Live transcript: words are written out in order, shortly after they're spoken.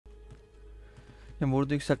Şimdi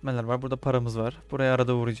burada yükseltmeler var. Burada paramız var. Buraya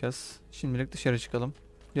arada uğrayacağız. Şimdilik dışarı çıkalım.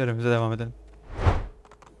 Görevimize devam edelim.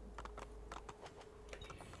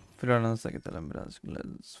 Florence'a gidelim birazcık.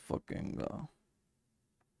 Let's fucking go.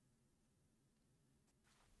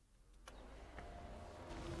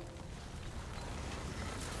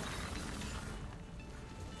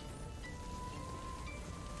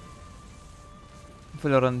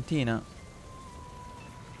 Florentina.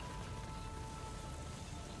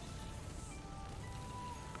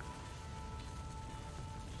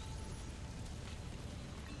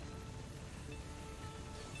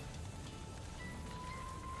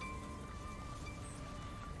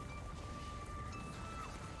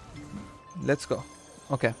 Let's go.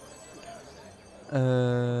 Okay.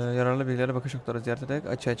 Yararlı bilgilere bakış noktaları ziyaret ederek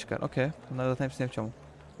açığa çıkar. Okay. Bunları zaten hepsini yapacağım.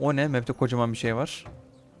 O ne? Map'te kocaman bir şey var.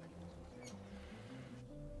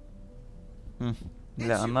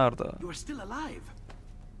 Leonardo.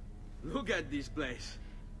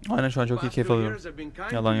 Aynen şu an çok iyi keyif alıyorum.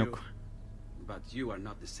 Yalan yok. But you are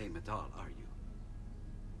not the same at all, are you?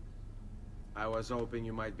 I was hoping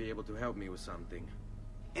you might be able to help me with something.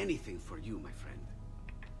 Anything for you, my friend.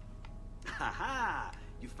 Haha!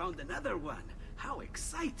 You found another one. How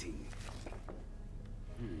exciting!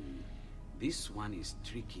 This one is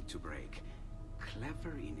tricky to break.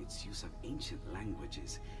 Clever in its use of ancient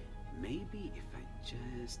languages. Maybe if I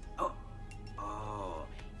just... Oh,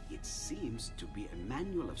 it seems to be a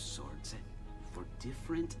manual of sorts for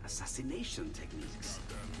different assassination techniques.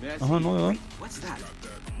 Aha, ne oluyor lan? What's that?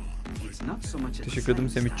 It's not so much a Teşekkür ederim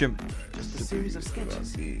Semih'cim. just a series of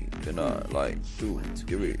sketches. Can I like to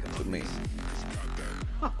give it to me?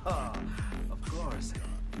 Of course.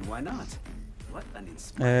 Why not? What an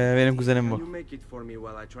Benim kuzenim Can bu. you make it for me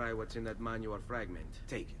while I try what's in that manual fragment?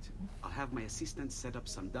 Take it. I'll have my assistant set up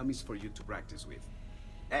some dummies for you to practice with.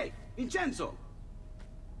 Hey, Vincenzo!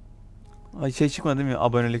 Ay şey çıkmadı değil mi?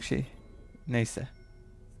 Abonelik şeyi. Neyse.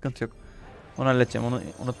 Sıkıntı yok. Onu halledeceğim. Onu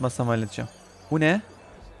unutmazsam halledeceğim. Bu ne?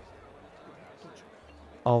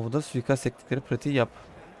 Avda suikast teknikleri pratiği yap.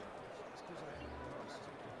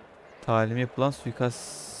 Talim yapılan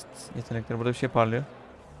suikast yetenekleri. Burada bir şey parlıyor.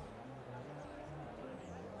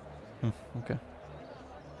 Okay.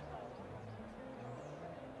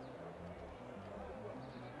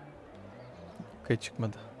 Okay,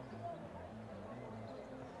 çıkmadı.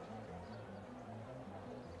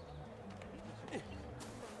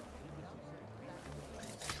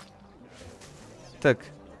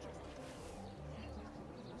 Tık.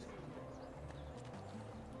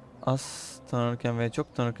 Az tanırken ve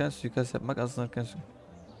çok tanırken suikast yapmak, az tanırken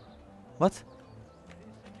What?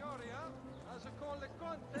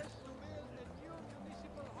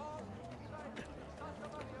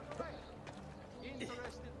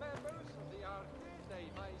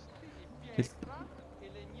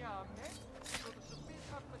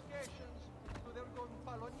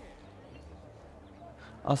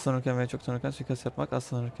 Az sanırken veya çok sanırken suikast yapmak, az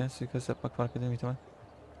sanırken suikast yapmak fark edilme ihtimal.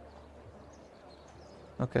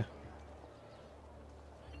 Okay.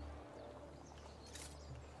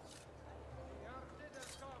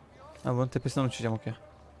 Ha, bunun tepesinden uçacağım, okay.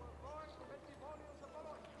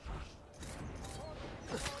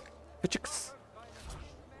 Fıçıks.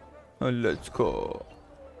 Let's go.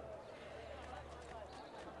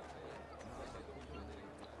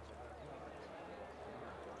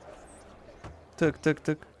 Tık tık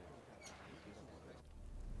tık.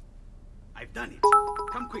 I've done it.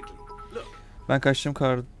 Come quickly. Look. Ben kaçtım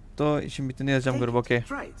Kardo. İşim bittiğinde yazacağım grubu, okey.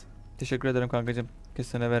 Try it. Teşekkür ederim kankacığım.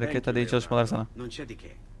 Kesene bereket. Hadi iyi çalışmalar sana. Non c'è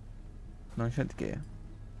di che.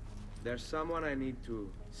 There's someone I need to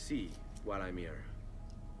see while I'm here.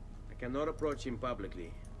 I cannot approach him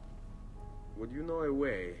publicly. Would you know a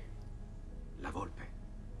way? La Volpe.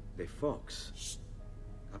 The fox. Shh.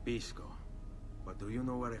 Capisco. But do you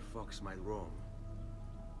know where a fox might roam?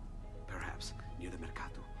 Perhaps near the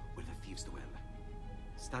mercato, where the thieves dwell.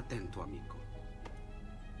 Sta attento, amico.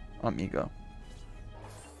 Amigo.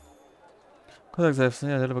 Kodeks sayfasına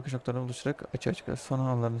yerlere bakış noktalarını oluşturarak açığa çıkar. Son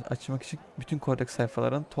anlarını açmak için bütün kodeks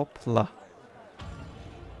sayfalarını topla.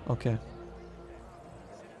 Okey.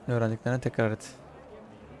 Öğrendiklerini tekrar et.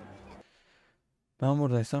 Ben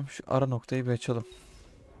buradaysam şu ara noktayı bir açalım.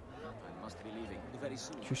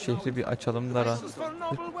 Şu şehri bir açalım da.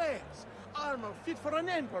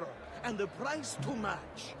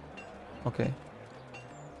 Okey.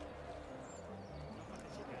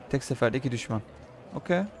 Tek seferde 2 düşman.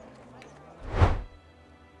 Okey.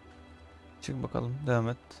 Çık bakalım, devam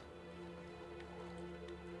et.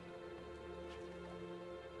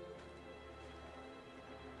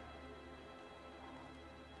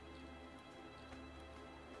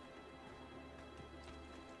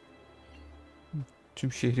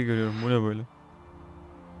 Tüm şehri görüyorum. Bu ne böyle?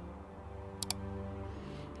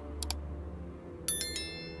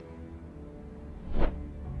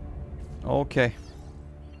 Okey.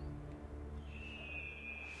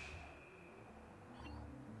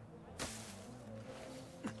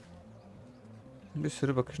 Bir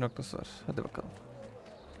sürü bakış noktası var. Hadi bakalım.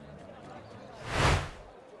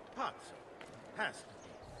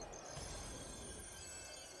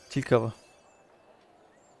 Tilk hava.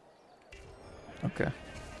 Okey.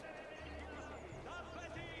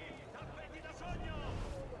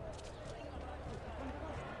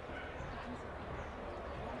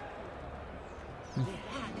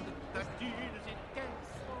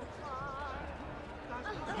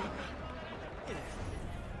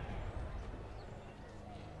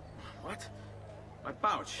 What? My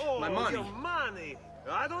pouch. Oh, My money. your money.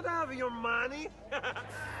 I don't have your money.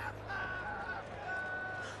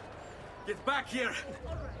 Get back here.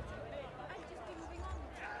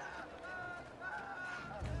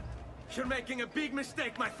 You're making a big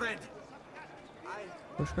mistake, my friend.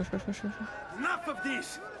 Koş koş koş koş koş. Enough of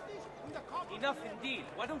this. Enough indeed.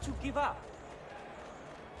 Why don't you give up?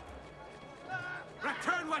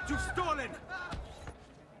 Return what you've stolen.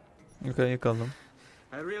 Yukarı yakalım.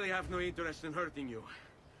 I really have no interest in hurting you.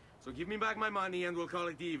 So give me back my money and we'll call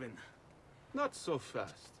it even. Not so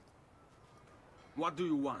fast. What do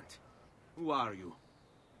you want? Who are you?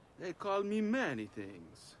 They call me many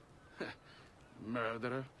things.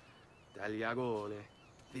 Murderer, tagliagole,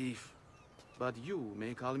 thief. But you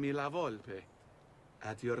may call me La Volpe.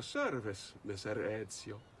 At your service, Messer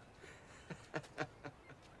Ezio.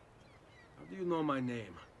 How do you know my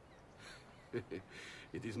name?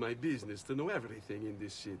 It is my business to know everything in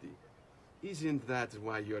this city. Isn't that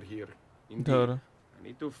why you're here? Indeed. Doğru. I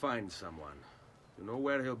need to find someone. To know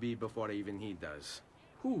where he'll be before even he does.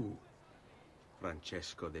 Who?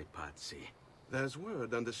 Francesco de Pazzi. There's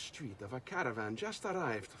word on the street of a caravan just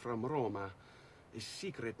arrived from Roma. A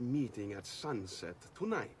secret meeting at sunset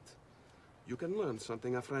tonight. You can learn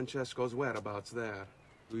something of Francesco's whereabouts there.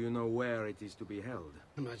 Do you know where it is to be held?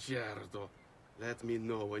 Ma certo. Let me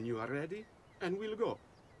know when you are ready, and we'll go.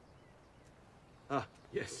 Ah,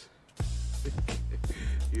 yes.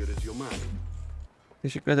 Here is your money.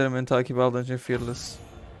 Teşekkür ederim beni takip aldığın için Fearless.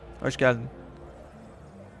 Hoş geldin.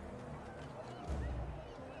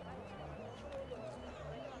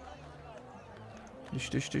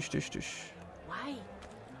 Düş düş düş düş düş. Why?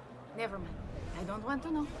 Never mind. I don't want to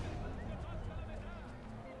know.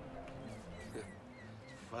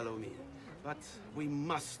 Follow me. But we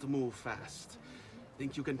must move fast.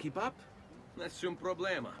 Think you can keep up? Nessun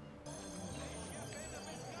problema.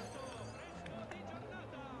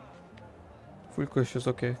 Full koşuyoruz,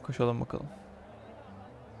 okey. Koşalım bakalım.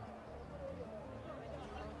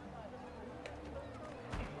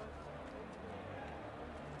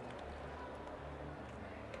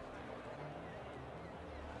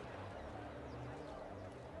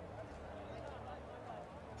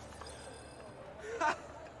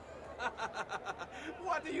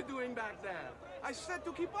 What are you doing back there? I said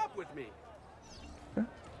to keep up with me.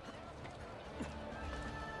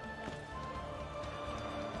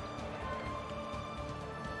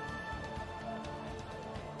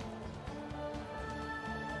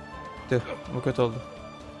 Tüh, bu kötü oldu.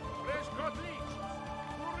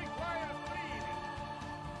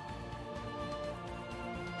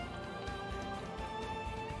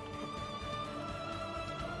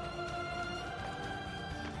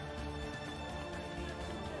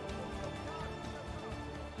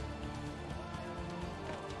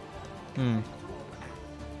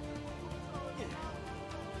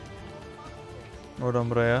 Oradan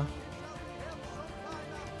buraya.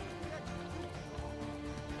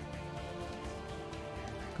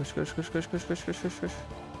 Koş koş koş koş koş koş koş koş koş.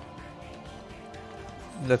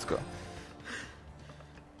 Let's go.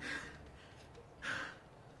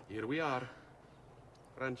 Here we are.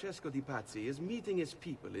 Francesco Di Pazzi is meeting his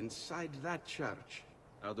people inside that church.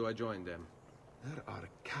 How do I join them? There are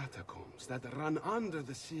catacombs that run under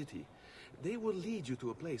the city. They will lead you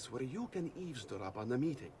to a place where you can eavesdrop on the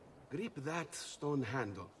meeting. Grip that stone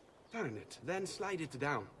handle. Turn it, then slide it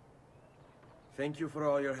down. Thank you for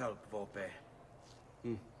all your help, Volpe.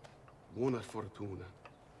 Buona fortuna.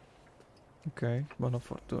 Okay, bana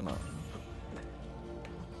fortuna.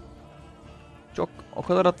 Çok o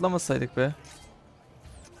kadar atlamasaydık be.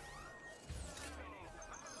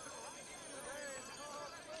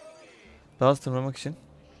 Daha hızlı tırmanmak için.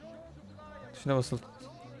 Şuna basıl.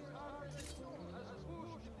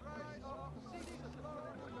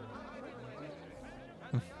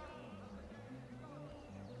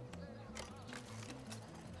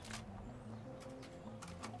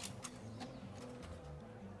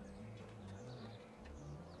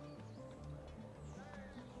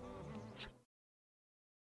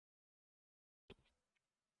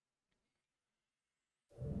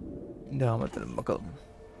 Devam edelim bakalım.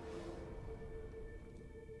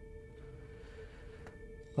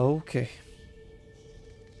 Okay.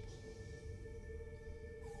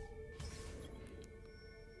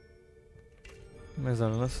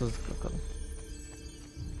 Mezarına sızdık bakalım.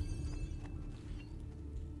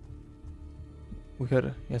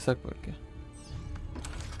 Uyarı, yasak bölge.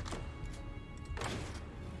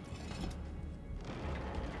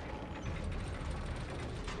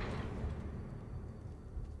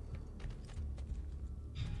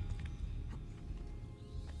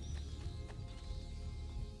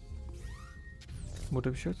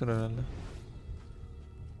 Burada bir şey yoktur herhalde.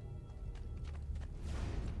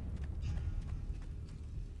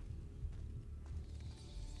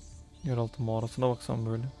 Yeraltı mağarasına baksam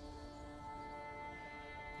böyle.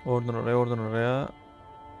 Oradan oraya, oradan oraya.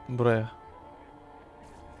 Buraya.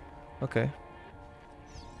 Okay.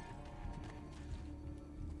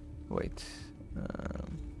 Wait.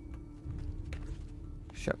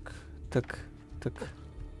 Şak. Tık. Tık.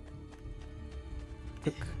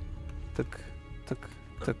 Tık. Tık. Tık.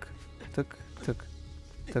 Tık. Tık. Tık.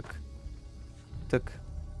 Tık. Tık.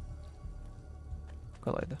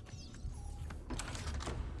 Kolaydı.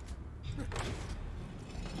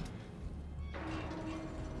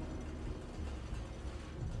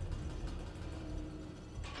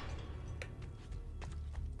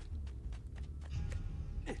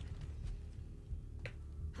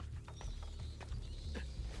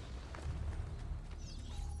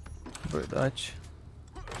 Burayı da aç.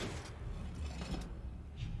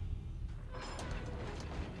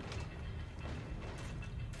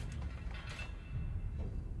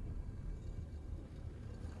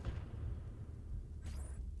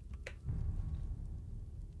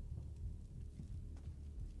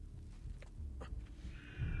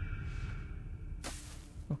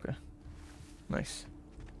 Okay. Nice.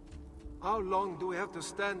 How long do we have to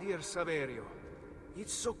stand here, Saverio?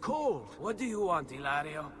 It's so cold. What do you want,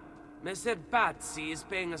 Hilario? Messer Pazzi is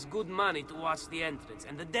paying us good money to watch the entrance,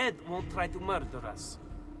 and the dead won't try to murder us.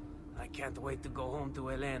 I can't wait to go home to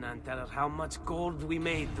Elena and tell her how much gold we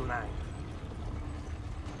made tonight.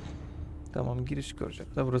 Tamam, giriş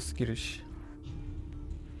görecek. Da burası giriş.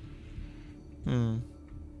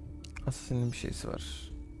 Assassin'in bir şeysi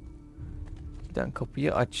var. Giden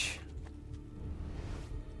kapıyı aç.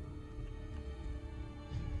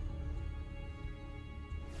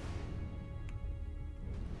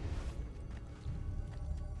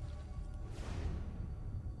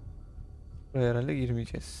 Buraya herhalde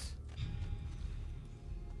girmeyeceğiz.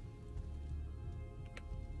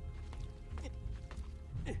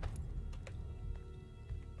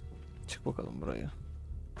 Çık bakalım buraya.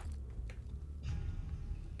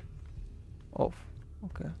 Of.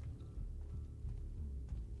 Okay.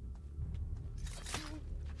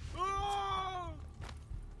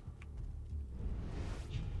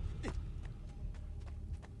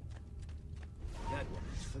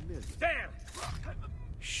 There!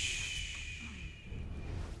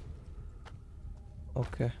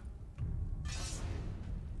 Okay.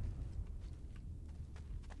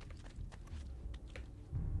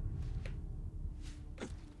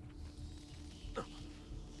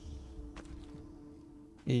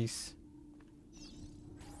 İyiyiz.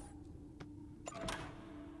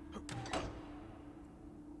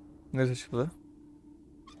 Neresi çıktı?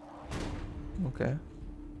 Okay.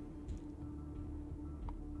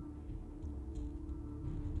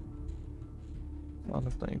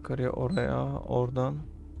 Sandıktan yukarıya, oraya, oradan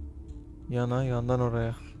yana, yandan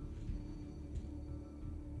oraya.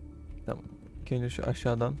 Tamam. İlk şu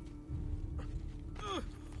aşağıdan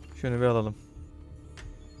şunu bir alalım.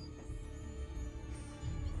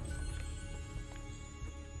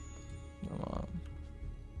 Tamam.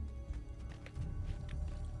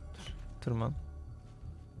 Tırman.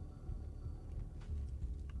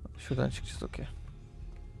 Şuradan çıkacağız, okey.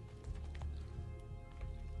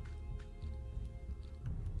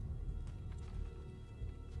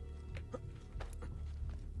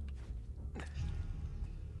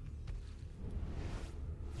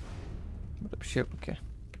 Burada bir şey yok, okey.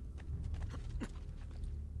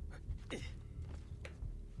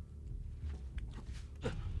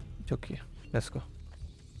 Çok iyi. Let's go.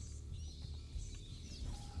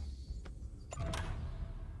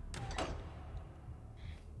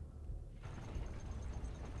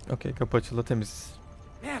 Okay, kapı açıldı, temiz.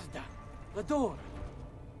 Merda! The door!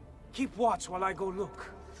 Keep watch while I go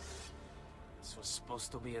look. This was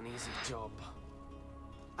supposed to be an easy job.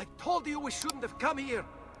 I told you we shouldn't have come here.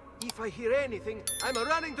 If I hear anything, I'm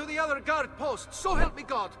running to the other guard post. So help me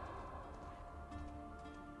God.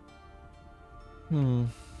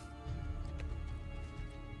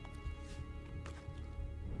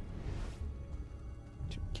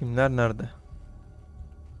 Kimler nerede?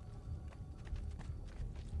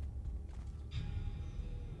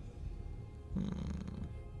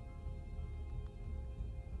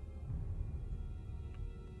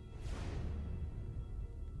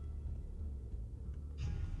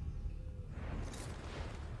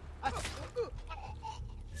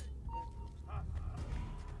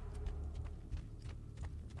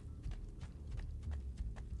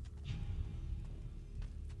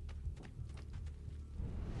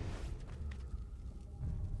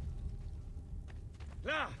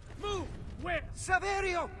 Now, move! Where?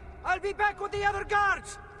 Saverio! I'll be back with the other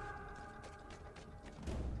guards!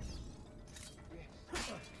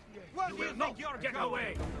 Where do you think you're get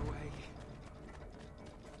away?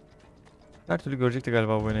 Her türlü görecekti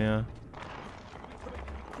galiba bu beni ya.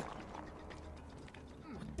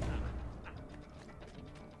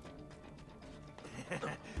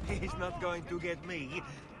 He's not going to get me.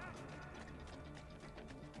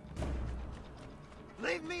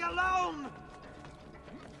 Leave me alone!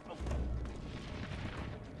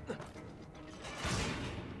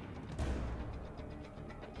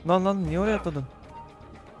 Lan niye oraya atladın?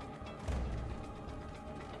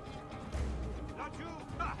 Not you?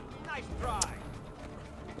 Ah, nice try.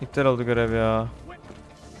 İptal oldu görev ya.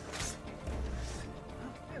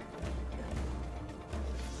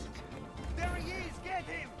 There he is! Get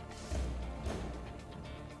him!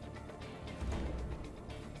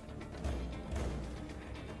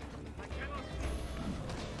 I cannot see.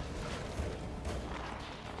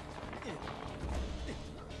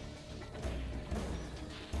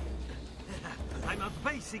 I'm out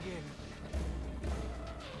base again.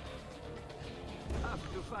 Have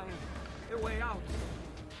to find a way out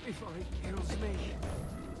before it kills me.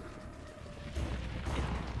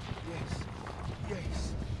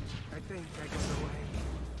 Yes. I think I got away.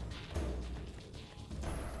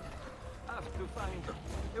 Have to find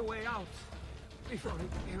a way out before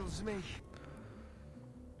it kills me.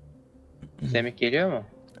 Semih geliyor mu?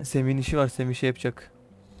 Semih'in işi var. Semih şey yapacak.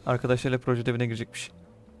 Arkadaşlarıyla proje evine girecekmiş.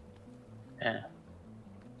 He.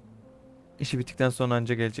 İşi bittikten sonra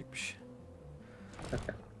anca gelecekmiş.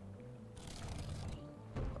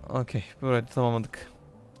 Okey. Burayı tamamladık.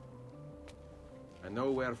 I know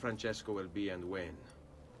where Francesco will be and when.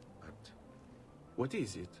 But What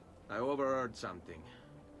is it? I overheard something.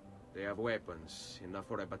 They have weapons, enough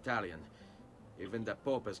for a battalion. Even the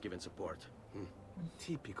Pope has given support.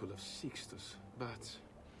 Typical of Sixtus, but...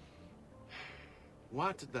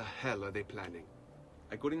 What the hell are they planning?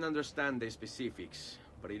 I couldn't understand the specifics,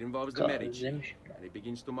 but it involves the Ka- Medici. demiş. And it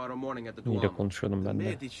begins tomorrow morning at the İyi de Duomo. konuşuyordum The ben de.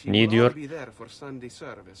 Medici Niye will diyor? all be there for Sunday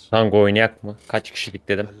service. Tango oynayak mı? Kaç kişilik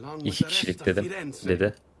dedim. Along 2 with the kişilik rest of dedim. Firenze.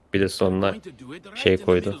 Dedi. Bir de sonuna Going to do it right şey in the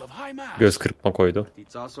koydu. middle of High Mass. Göz kırpma koydu.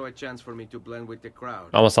 It's also a chance for me to blend with the crowd.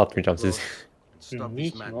 Ama satmayacağım sizi. And stop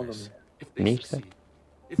this Niçin oğlum madness. ya? If they Neyse. succeed,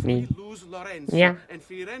 if Ne? we lose Lorenzo Ya. and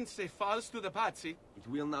Firenze falls to the Pazzi, It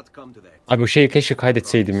will not come to that. Abi o şeyi keşke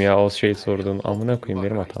kaydetseydim ya, o şeyi sorduğun. Amına koyayım,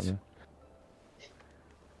 benim hatam ya.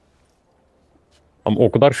 Ama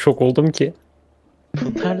o kadar şok oldum ki.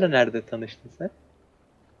 Bunlarla nerede tanıştın sen?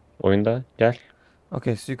 Oyunda gel.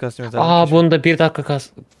 Okey, suikastçı mesela. Bunda bir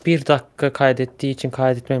dakika kaydettiği için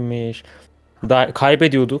kaydetmemiş.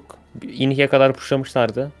 Kaybediyorduk. İniye kadar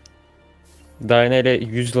pushlamışlardı. Diana ile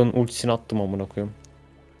 100 yılın ultisini attım amına koyayım.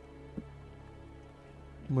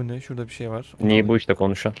 Bu ne? Şurada bir şey var. Niye bu işte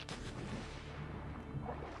konuşan?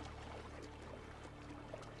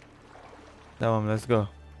 Tamam, let's go.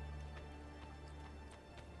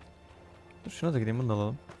 Dur şuna da gideyim, bunu da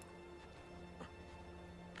alalım.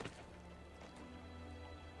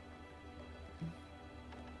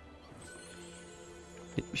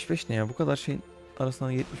 ...75 ne ya? Bu kadar şeyin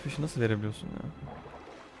arasından 75'i nasıl verebiliyorsun ya?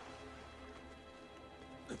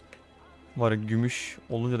 Var ya, gümüş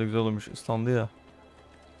olunca da güzel olmuş. Islandı ya.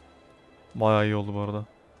 Bayağı iyi oldu bu arada.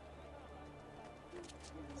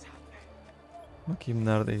 Bakayım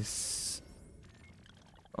neredeyiz.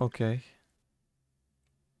 Okey.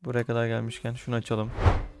 Buraya kadar gelmişken şunu açalım.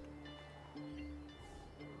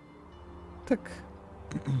 Tık.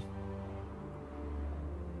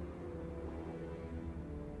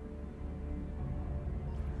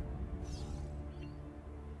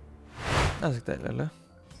 Nazik değerlerle.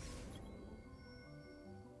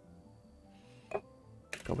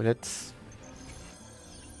 Kabul et.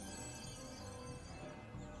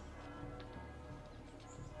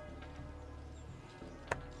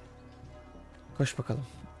 Koş bakalım.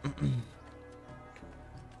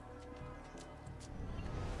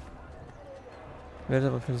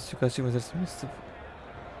 Merhaba, Francesco meselesi.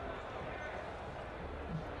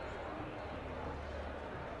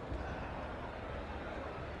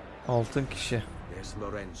 Altın kişi. There's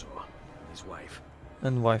Lorenzo, his wife.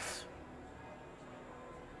 And wife.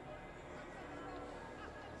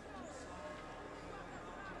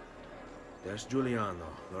 There's Giuliano,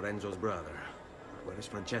 Lorenzo's brother. Where is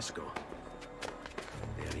Francesco?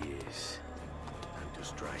 There he is. Time to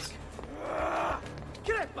strike.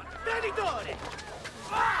 Crepa! Traditore!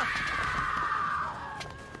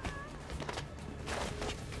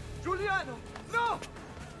 Giuliano! No!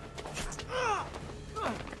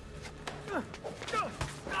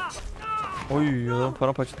 Oy adam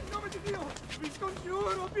paramparça. Nome di Dio! Vi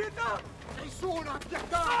scongiuro, pietà! Nessuno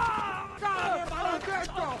attaccare! Cane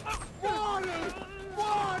maledetto! Fuori!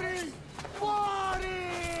 Fuori! Fuori!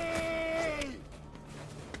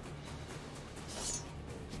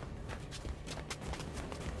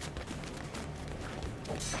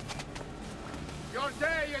 Your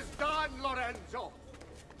day is done, Lorenzo!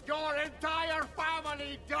 Your entire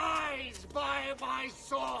family dies by my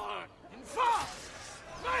sword! In fact,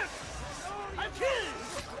 I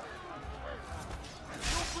killed!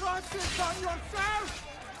 You brought this on yourself!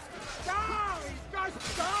 Die!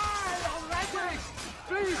 Just die already!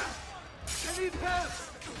 Please! I need help!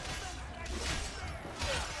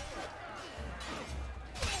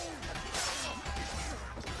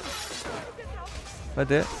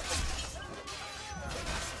 Hadi.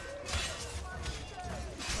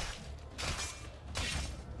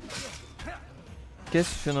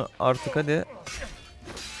 Kes şunu artık hadi.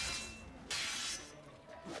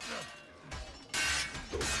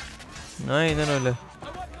 Aynen öyle.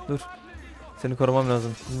 Dur. Seni korumam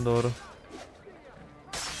lazım. Doğru.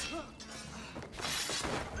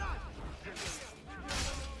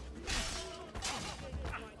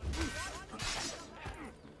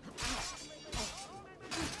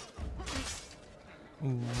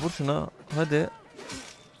 Vur şuna. Hadi.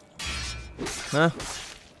 Heh.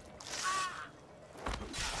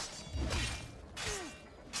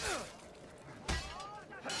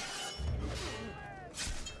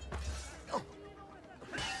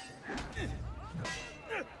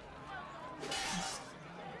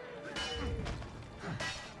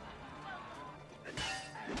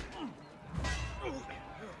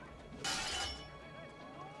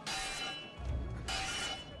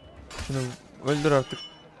 Şunu öldür artık.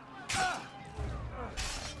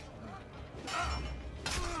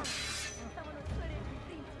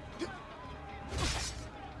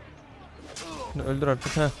 Şunu öldür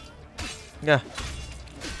artık ha. Gel.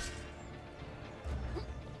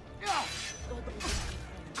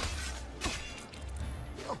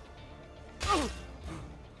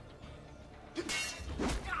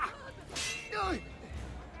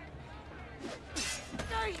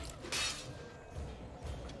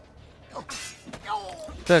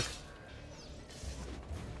 Tak.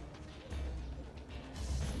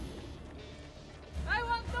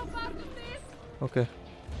 Okay.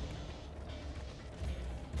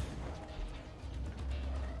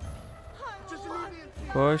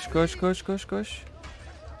 Koş koş koş koş koş.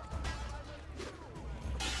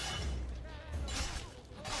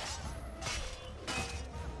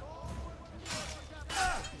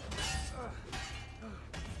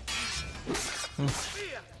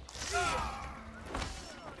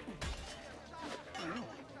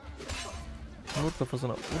 Vur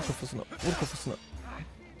kafasına, vur kafasına, vur kafasına.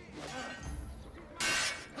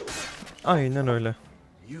 Aynen öyle.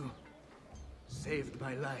 You saved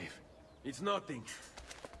my life. It's nothing.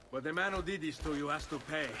 But the man who did this to you has to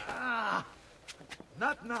pay.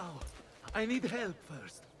 Not now. I need help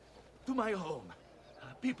first. To my home.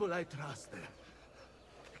 People I trust there.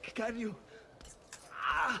 Can you...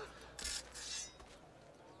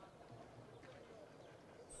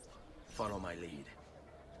 Follow my lead.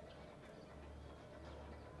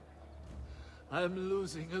 I'm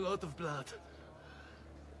losing a lot of blood.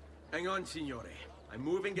 Hang on, signore. I'm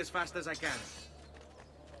moving as fast as I can.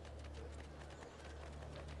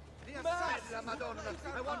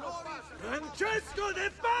 Francesco de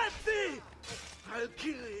Pazzi! I'll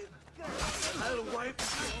kill him. I'll wipe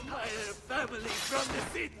the entire family from the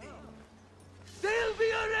city. They'll be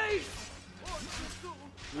erased!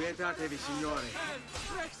 Quietatevi, signore.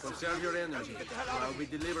 Conserve your energy, or I'll be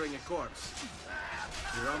delivering a corpse.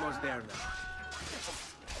 You're almost there now.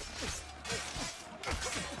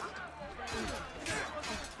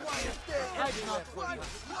 I'm not for you.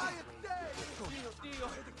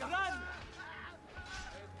 Run!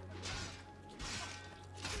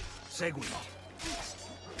 Seguimi.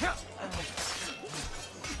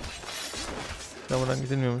 Ya buradan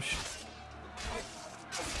gidilmiyormuş.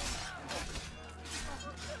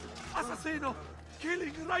 Assassino!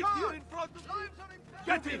 Killing right here in front of me!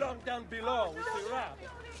 Get him! Down below with the rat.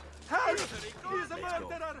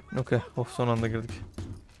 Okey. Of, son anda girdik.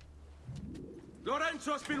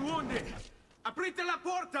 Lorenzo's been wounded. Aprite la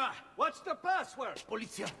porta. What's the password?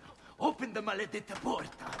 Polizia, open the maledetta porta.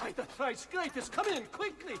 By the thrice greatest, come in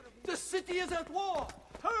quickly. The city is at war.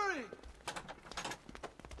 Hurry.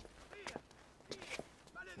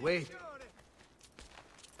 Wait.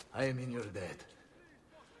 I am in your debt.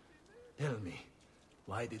 Tell me,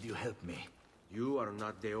 why did you help me? You are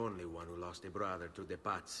not the only one who lost a brother to the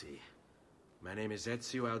Pazzi. My name is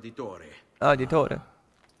Ezio Auditore. Auditore.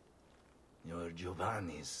 You're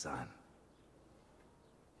Giovanni's son.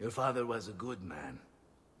 Your father was a good man.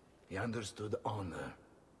 He understood honor,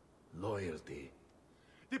 loyalty.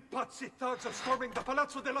 The Pazzi thugs are storming the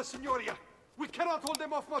Palazzo della Signoria. We cannot hold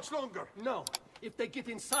them off much longer. No. If they get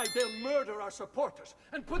inside, they'll murder our supporters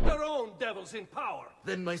and put their own devils in power.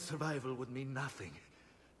 Then my survival would mean nothing.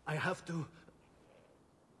 I have to...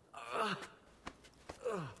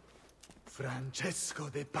 Francesco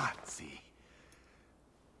de Pazzi.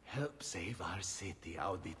 Help save our city,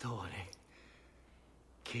 Auditore.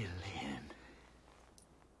 Kill him.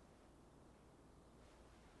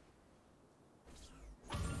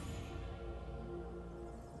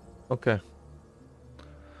 Okay.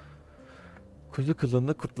 Kuzu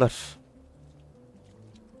kılığında kurtlar.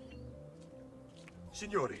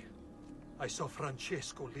 Signori, I saw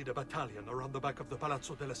Francesco lead a battalion around the back of the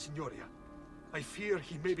Palazzo della Signoria. I fear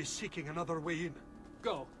he may be seeking another way in.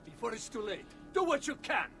 Go, before it's too late. Do what you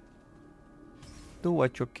can. Do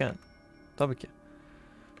what you can. Tabii ki.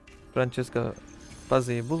 Francesco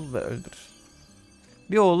Pazzi'yi bul ve öldür.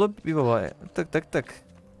 Bir oğlu bir baba. Tık tık tık.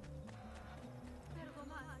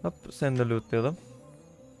 Hop, seni de lootlayalım.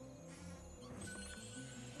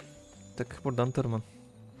 Tık, buradan tırman.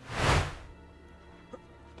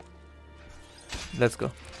 Let's go.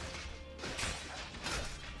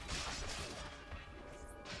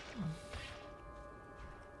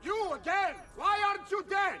 You again! Why aren't you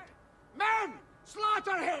dead? Men!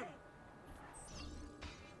 Slaughter him!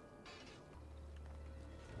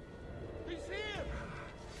 He's here!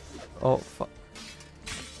 Oh fuck.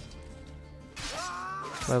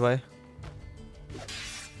 Bye bye.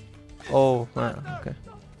 Oh, ha, okay.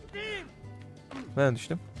 Ben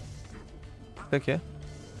düştüm. Peki.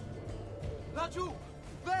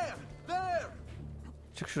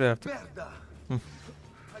 Çık şuraya artık. Hı.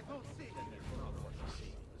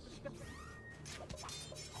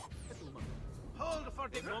 Hold for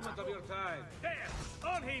the moment of your time. There,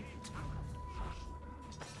 on him.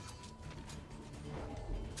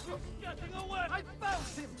 Getting away. I found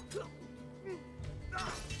him.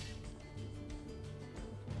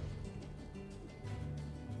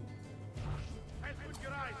 Put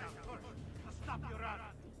your eyes out first. Stop your run.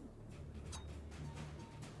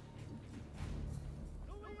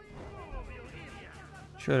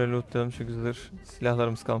 Şöyle lootlayalım, şu güzel.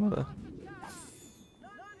 Silahlarımız kalmadı.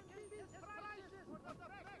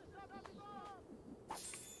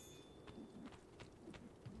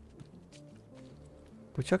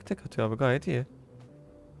 Bıçak tek atıyor abi, gayet iyi.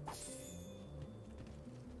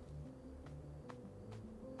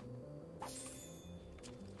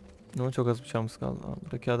 Ama çok az bıçağımız kaldı.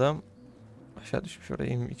 Buradaki adam aşağı düşmüş, oraya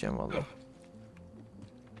inmeyeceğim vallahi.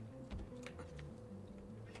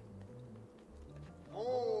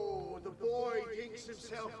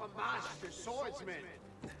 Himself a master swordsman.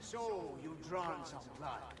 So you've drawn some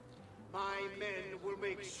blood. My men will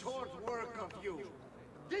make short work of you.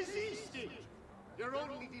 Desisting! You're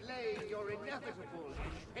only delaying your inevitable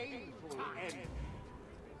and painful end.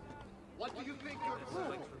 What do you think you're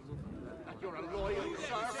doing? That you're a loyal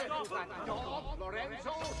servant to that dog,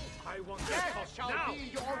 Lorenzo? Death shall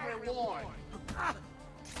be your reward.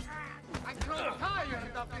 I grow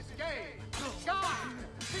tired of this game. God,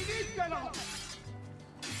 finitelo!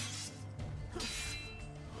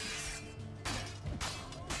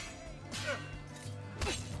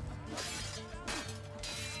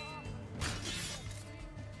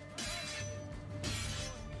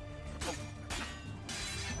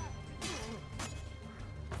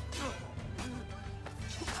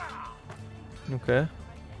 Okay.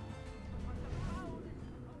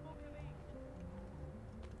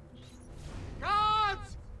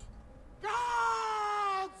 Gods!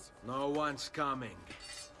 Gods! No one's coming.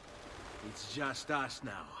 It's just us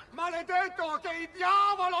now. Maledetto che il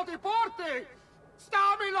diavolo ti porti!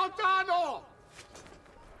 Stammi lontano!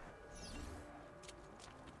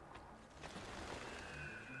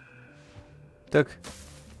 Tık.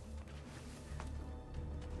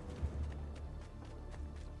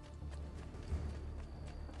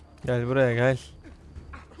 Gel buraya gel.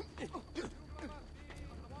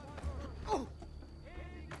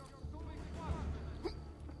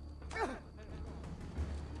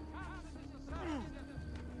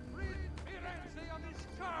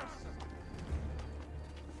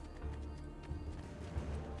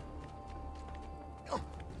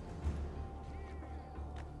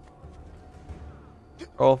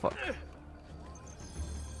 Oh fuck.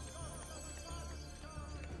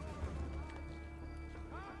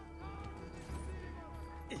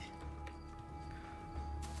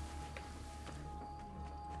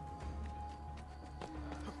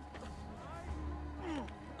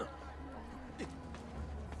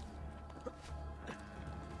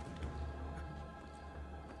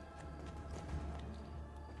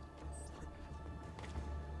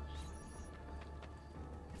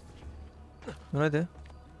 Hadi.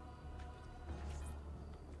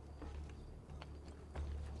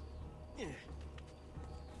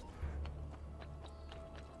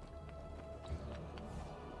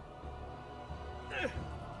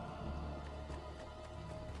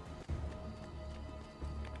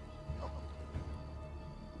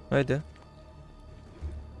 Hadi.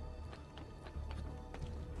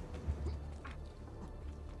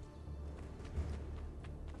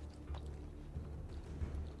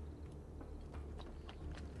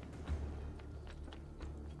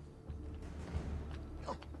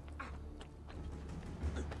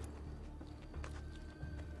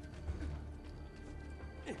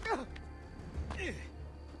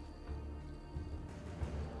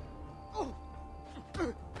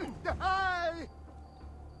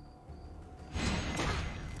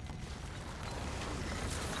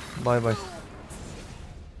 Bye bye.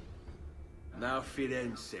 Now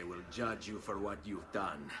Firenze will judge you for what you've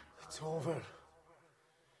done. It's over.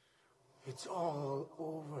 It's all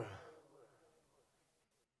over.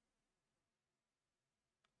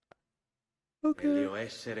 Meglio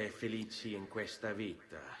essere felici in questa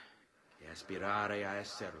vita e aspirare a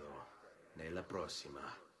esserlo nella prossima.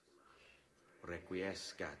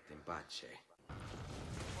 Requiescat in pace.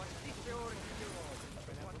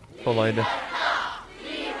 Kolaydı.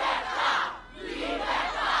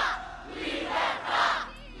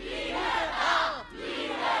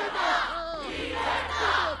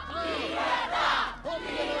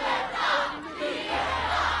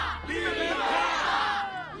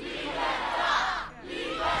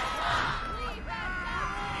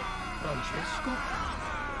 Francesco?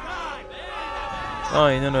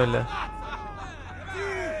 Aynen öyle.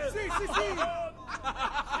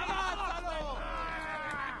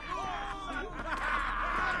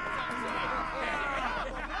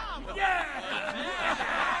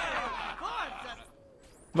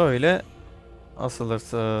 Böyle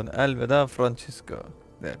asılırsın. Elveda Francesco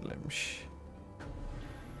derlermiş.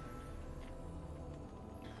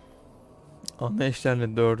 Ana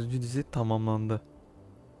eşlerle 4. dizi tamamlandı.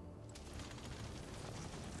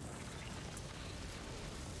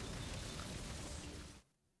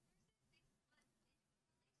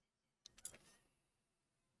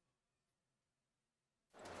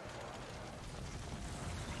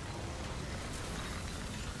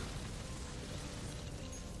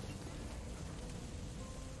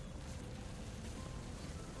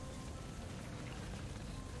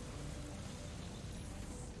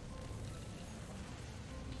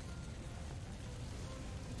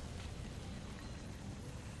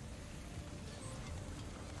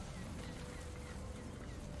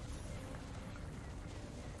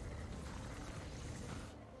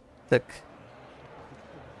 Tık.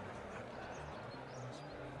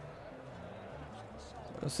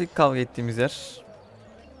 Burası ilk kavga ettiğimiz yer.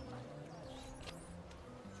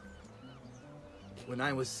 When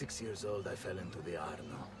I was 6 years old, I fell into the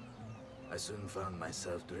Arno. I soon found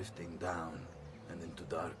myself drifting down and into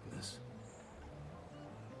darkness.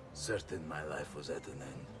 Certain my life was at an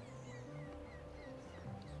end.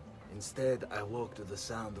 Instead, I woke to the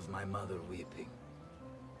sound of my mother weeping.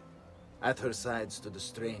 At her side stood a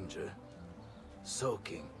stranger,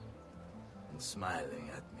 soaking and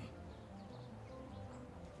smiling at me.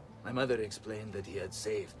 My mother explained that he had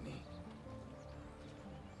saved me.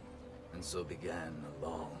 And so began a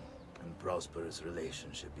long and prosperous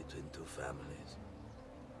relationship between two families.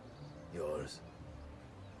 Yours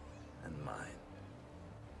and mine.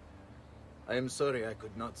 I am sorry I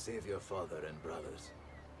could not save your father and brothers.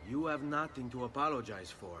 You have nothing to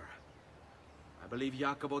apologize for. I believe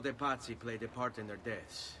Jacopo de Pazzi played a part in their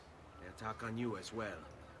deaths. They attack on you as well.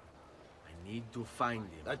 I need to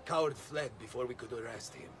find him. That coward fled before we could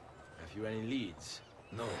arrest him. Have you any leads?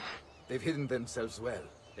 No. They've hidden themselves well.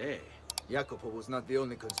 Hey. Jacopo was not the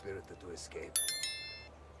only conspirator to escape.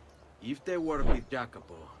 If they work with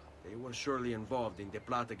Jacopo, they were surely involved in the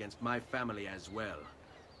plot against my family as well.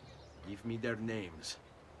 Give me their names.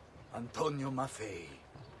 Antonio Maffei,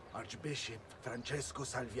 Archbishop Francesco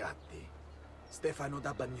Salviati, Stefano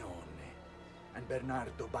da Bagnone, and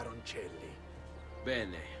Bernardo Baroncelli.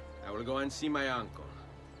 Bene. I will go and see my uncle.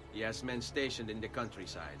 He has men stationed in the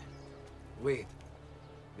countryside. Wait.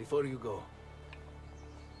 Before you go,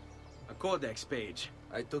 A codex page.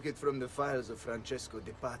 I took it from the files of Francesco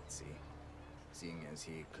de Pazzi, seeing as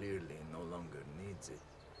he clearly no longer needs it.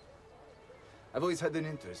 I've always had an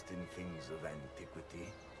interest in things of antiquity,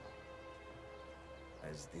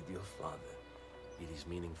 as did your father. It is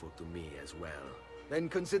meaningful to me as well. Then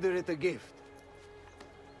consider it a gift.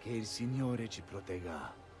 Che il Signore ci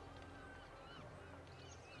protegga.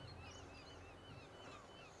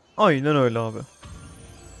 Aynen öyle abi.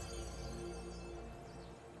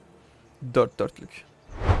 Dört dörtlük.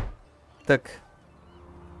 Tık.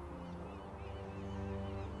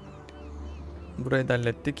 Burayı da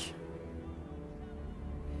hallettik.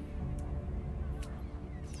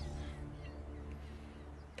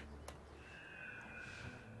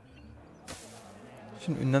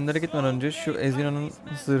 Şimdi ünlemlere gitmeden önce şu Ezgina'nın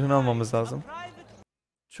zırhını almamız lazım.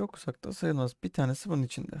 Çok uzakta sayılmaz. Bir tanesi bunun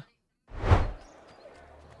içinde.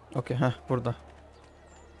 Okey, burada.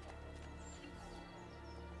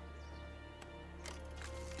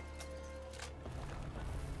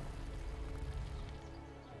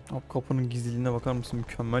 Abi kapının gizliliğine bakar mısın?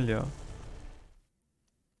 Mükemmel ya.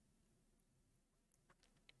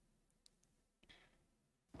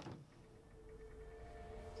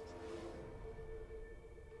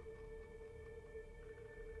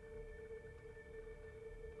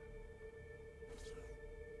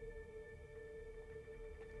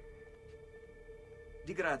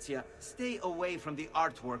 Di grazia, stay away from the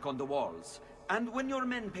artwork on the walls. And when your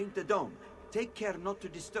men paint the dome, take care not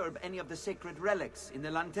to disturb any of the sacred relics in the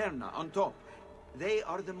lanterna on top. They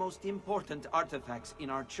are the most important artifacts in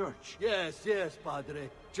our church. Yes, yes, Padre.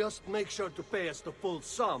 Just make sure to pay us the full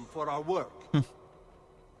sum for our work.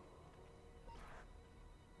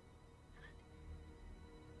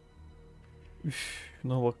 Üf,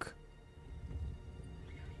 şuna bak.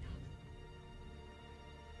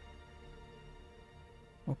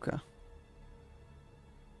 Okay.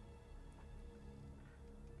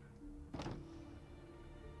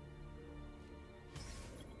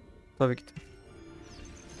 Tabii ki de.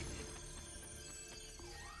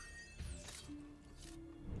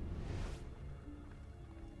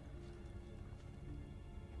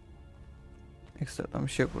 Ekstradan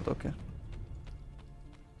bir şey yok burada, okey.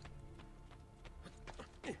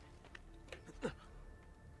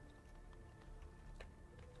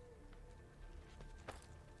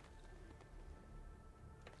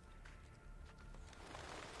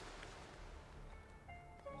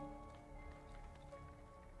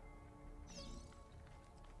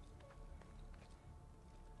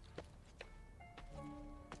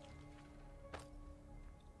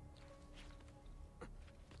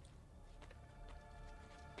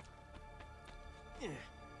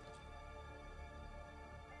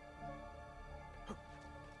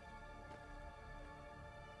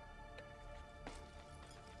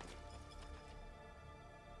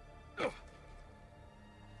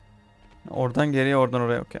 Oradan geriye, oradan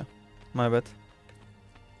oraya, okey. My bad.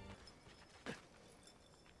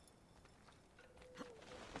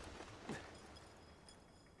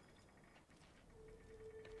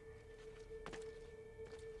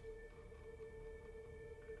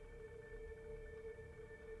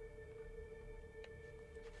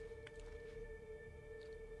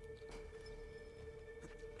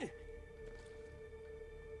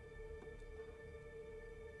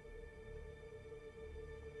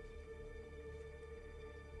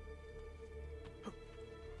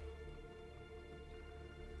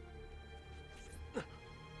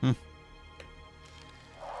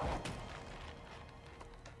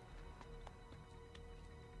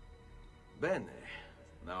 Bene.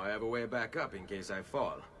 Now I have a way back up in case I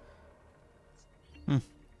fall.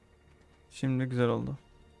 Şimdi güzel oldu.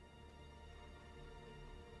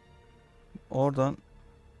 Oradan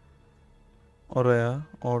oraya,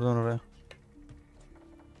 oradan oraya.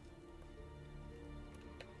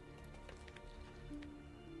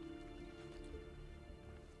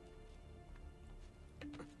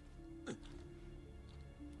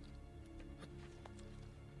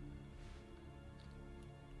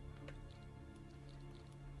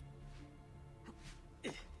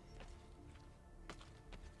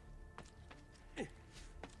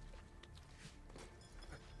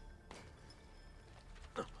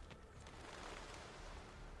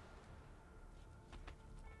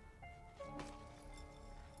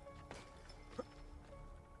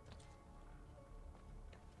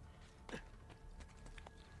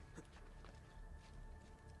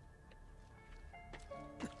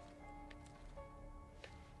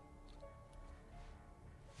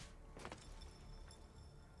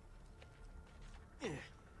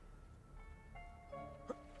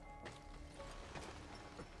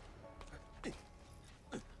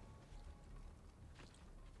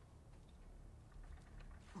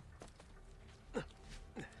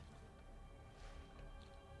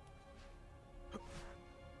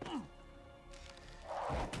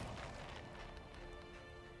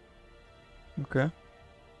 Okay.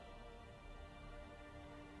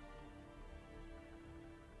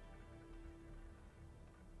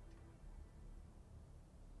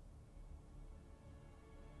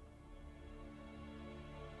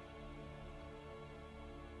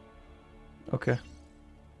 Okay.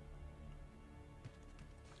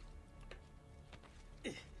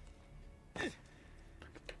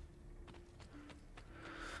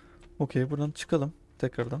 Okey, buradan çıkalım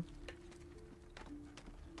tekrardan.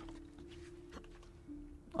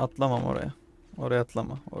 Atlamam oraya. Oraya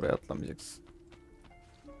atlama. Oraya atlamayacaksın.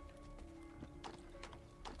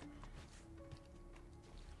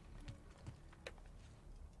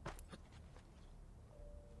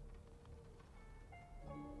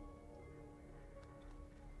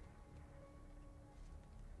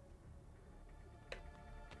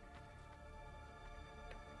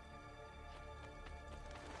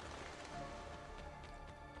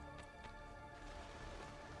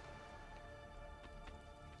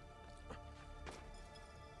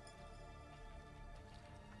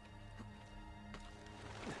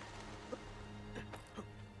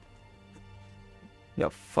 Ya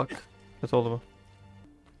fuck. Kötü oldu bu.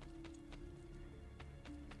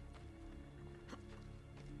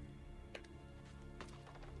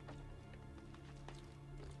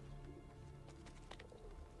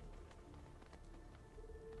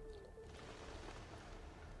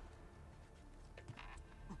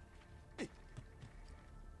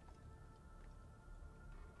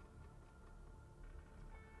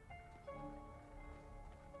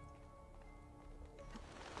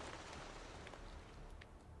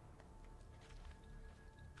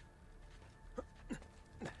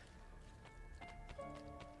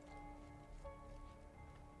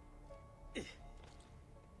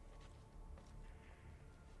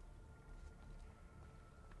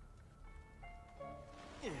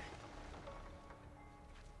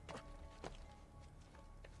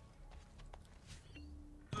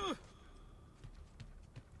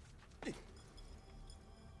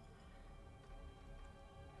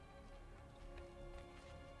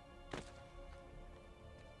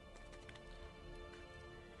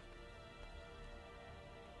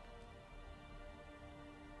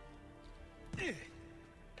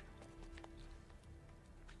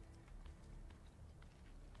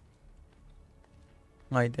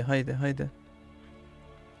 Haydi haydi haydi.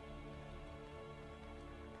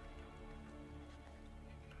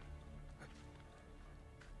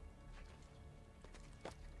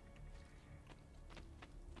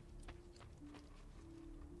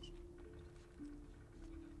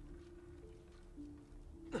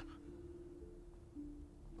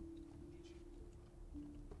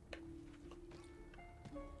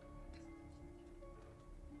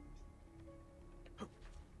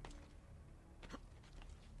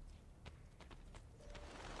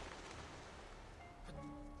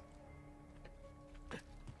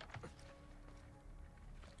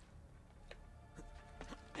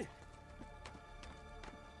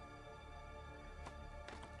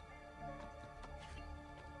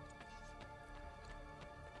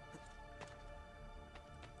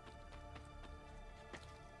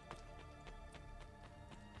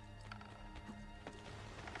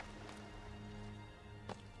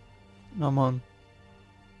 Aman.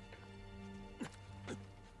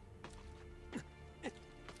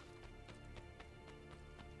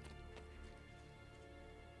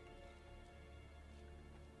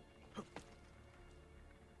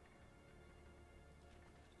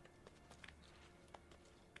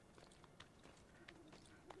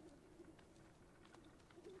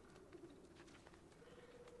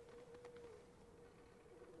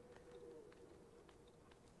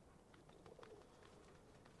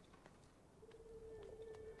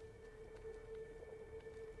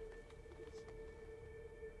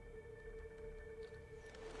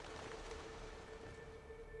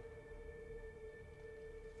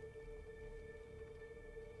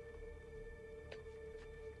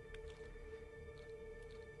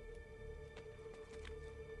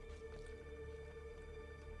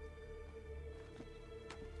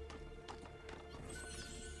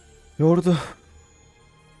 Yordu.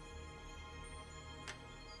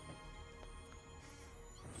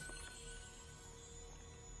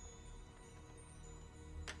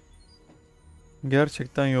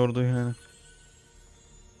 Gerçekten yordu yani.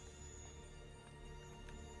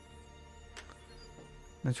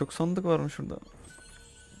 Ne çok sandık varmış şurada.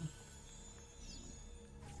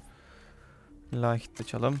 Lahit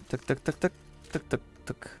çalalım. Tık tık tık tık tık tık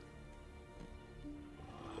tık.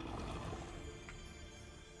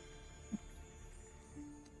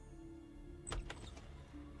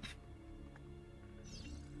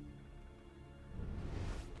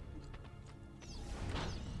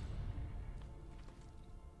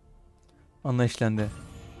 Anla işlendi.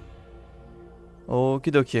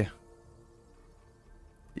 Okidoki.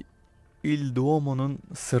 Il Duomo'nun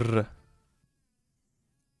sırrı.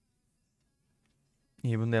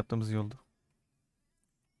 İyi, bunu da yaptığımız iyi oldu.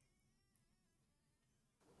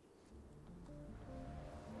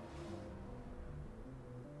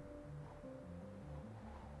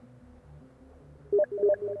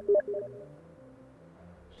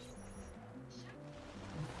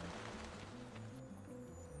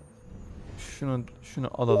 Şunu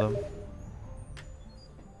alalım.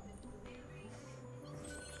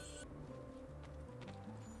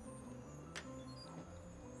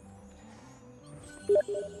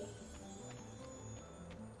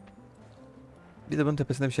 Bir de bunun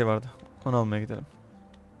tepesinde bir şey vardı. Onu almaya gidelim.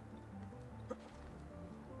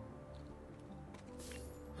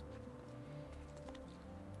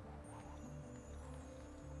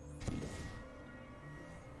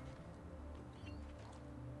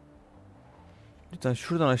 Lütfen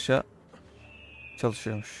şuradan aşağı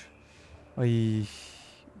çalışıyormuş. Ay,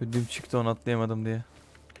 ödüm çıktı onu atlayamadım diye.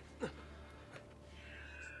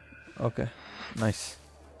 Okay. Nice.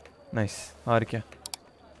 Nice. Harika.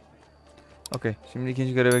 Okay. Şimdi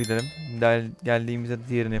ikinci göreve gidelim. Geldiğimizde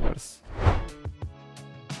diğerini yaparız.